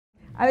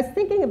I was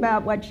thinking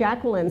about what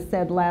Jacqueline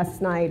said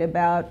last night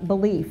about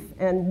belief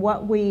and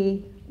what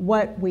we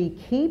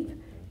keep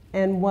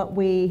and what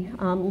we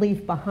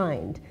leave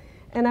behind.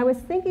 And I was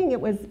thinking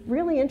it was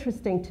really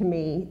interesting to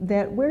me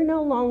that we're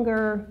no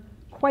longer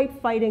quite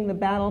fighting the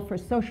battle for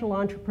social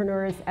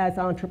entrepreneurs as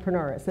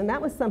entrepreneurs. And that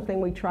was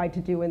something we tried to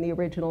do in the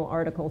original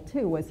article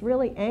too, was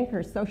really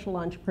anchor social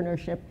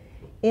entrepreneurship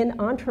in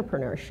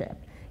entrepreneurship.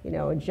 You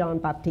know,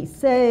 Jean-Baptiste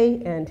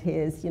Say and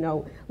his,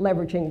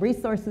 leveraging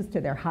resources to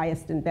their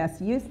highest and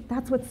best use.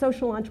 That's what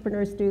social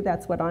entrepreneurs do.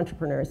 That's what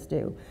entrepreneurs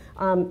do.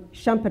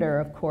 Schumpeter,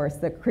 of course,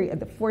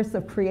 the force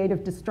of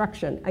creative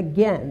destruction.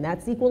 Again,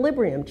 that's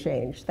equilibrium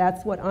change.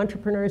 That's what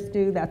entrepreneurs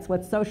do. That's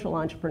what social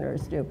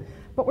entrepreneurs do.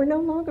 But we're no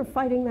longer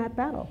fighting that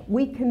battle.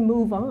 We can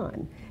move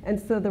on. And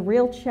so the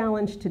real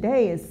challenge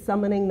today is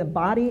summoning the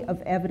body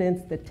of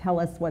evidence that tell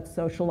us what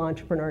social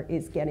entrepreneur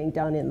is getting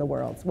done in the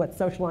world, what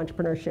social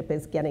entrepreneurship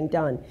is getting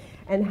done,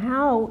 and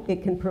how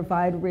it can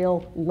provide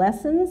real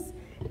lessons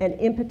and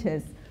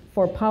impetus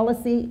for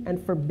policy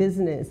and for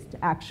business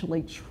to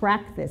actually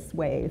track this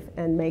wave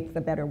and make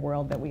the better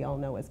world that we all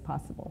know is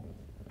possible.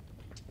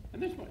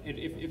 And there's one,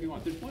 if you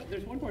want,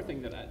 there's one more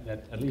thing that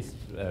at least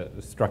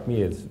struck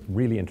me as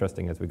really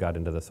interesting as we got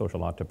into the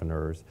social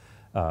entrepreneurs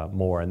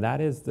more, and that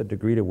is the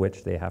degree to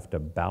which they have to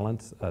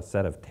balance a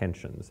set of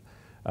tensions.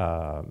 We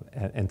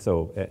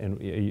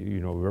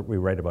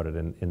write about it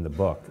in the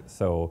book.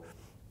 So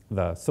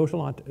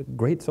the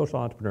great social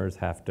entrepreneurs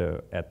have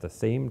to, at the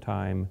same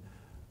time,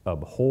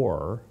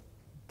 abhor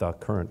the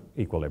current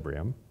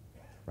equilibrium,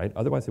 right?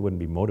 Otherwise they wouldn't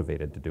be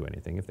motivated to do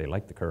anything. If they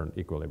liked the current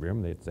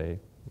equilibrium, they'd say,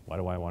 why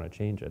do I want to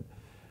change it?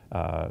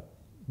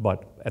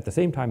 But at the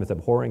same time as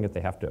abhorring it,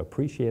 they have to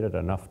appreciate it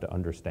enough to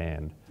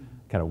understand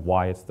kind of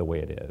why it's the way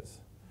it is.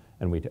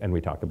 And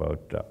we talked about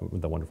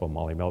the wonderful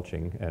Molly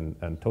Melching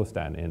and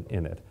Tostan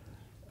in it.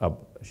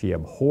 She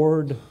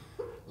abhorred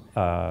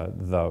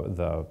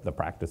the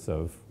practice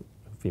of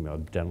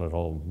female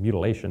genital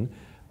mutilation,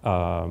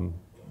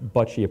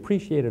 but she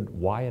appreciated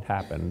why it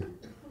happened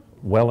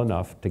well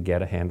enough to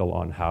get a handle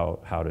on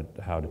how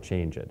to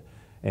change it.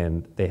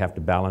 And they have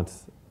to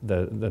balance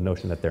the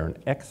notion that they're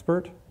an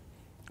expert,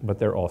 but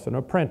they're also an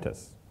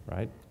apprentice,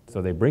 right?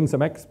 So they bring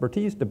some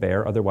expertise to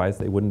bear, otherwise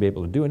they wouldn't be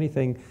able to do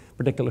anything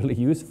particularly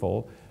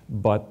useful,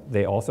 but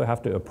they also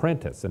have to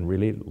apprentice and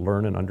really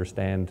learn and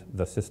understand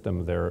the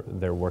system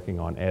they're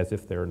working on as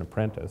if they're an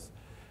apprentice.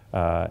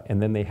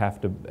 And then they have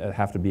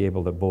to be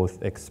able to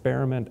both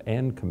experiment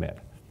and commit,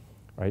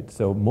 right?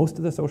 So most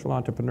of the social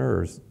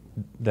entrepreneurs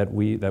that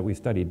we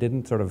study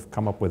didn't sort of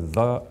come up with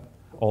the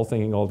all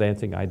singing, all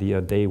dancing idea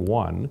day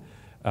one,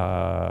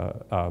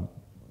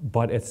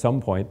 but at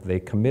some point they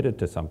committed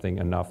to something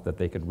enough that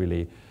they could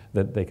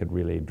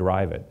really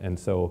drive it. And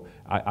so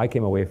I've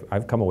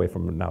come away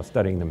from now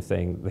studying them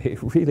saying they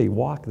really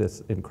walk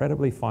this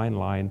incredibly fine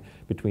line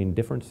between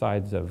different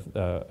sides of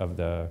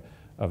the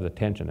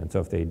tension. And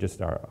so if they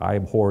just are, I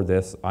abhor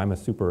this, I'm a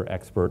super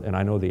expert and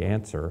I know the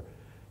answer,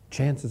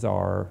 chances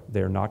are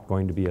they're not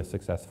going to be a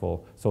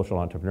successful social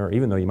entrepreneur,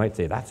 even though you might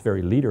say, that's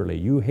very leaderly.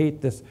 You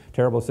hate this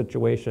terrible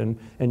situation,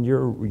 and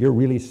you're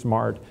really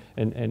smart,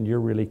 and you're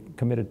really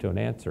committed to an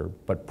answer,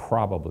 but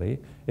probably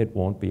it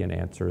won't be an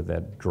answer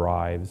that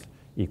drives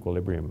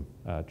equilibrium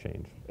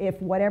change. If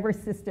whatever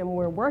system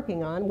we're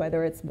working on,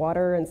 whether it's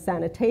water and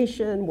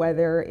sanitation,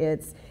 whether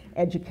it's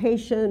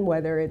education,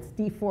 whether it's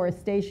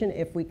deforestation,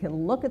 if we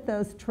can look at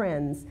those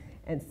trends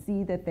and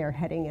see that they're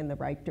heading in the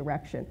right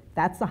direction,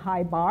 that's a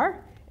high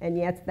bar. And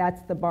yet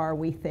that's the bar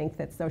we think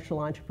that social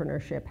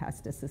entrepreneurship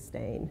has to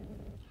sustain.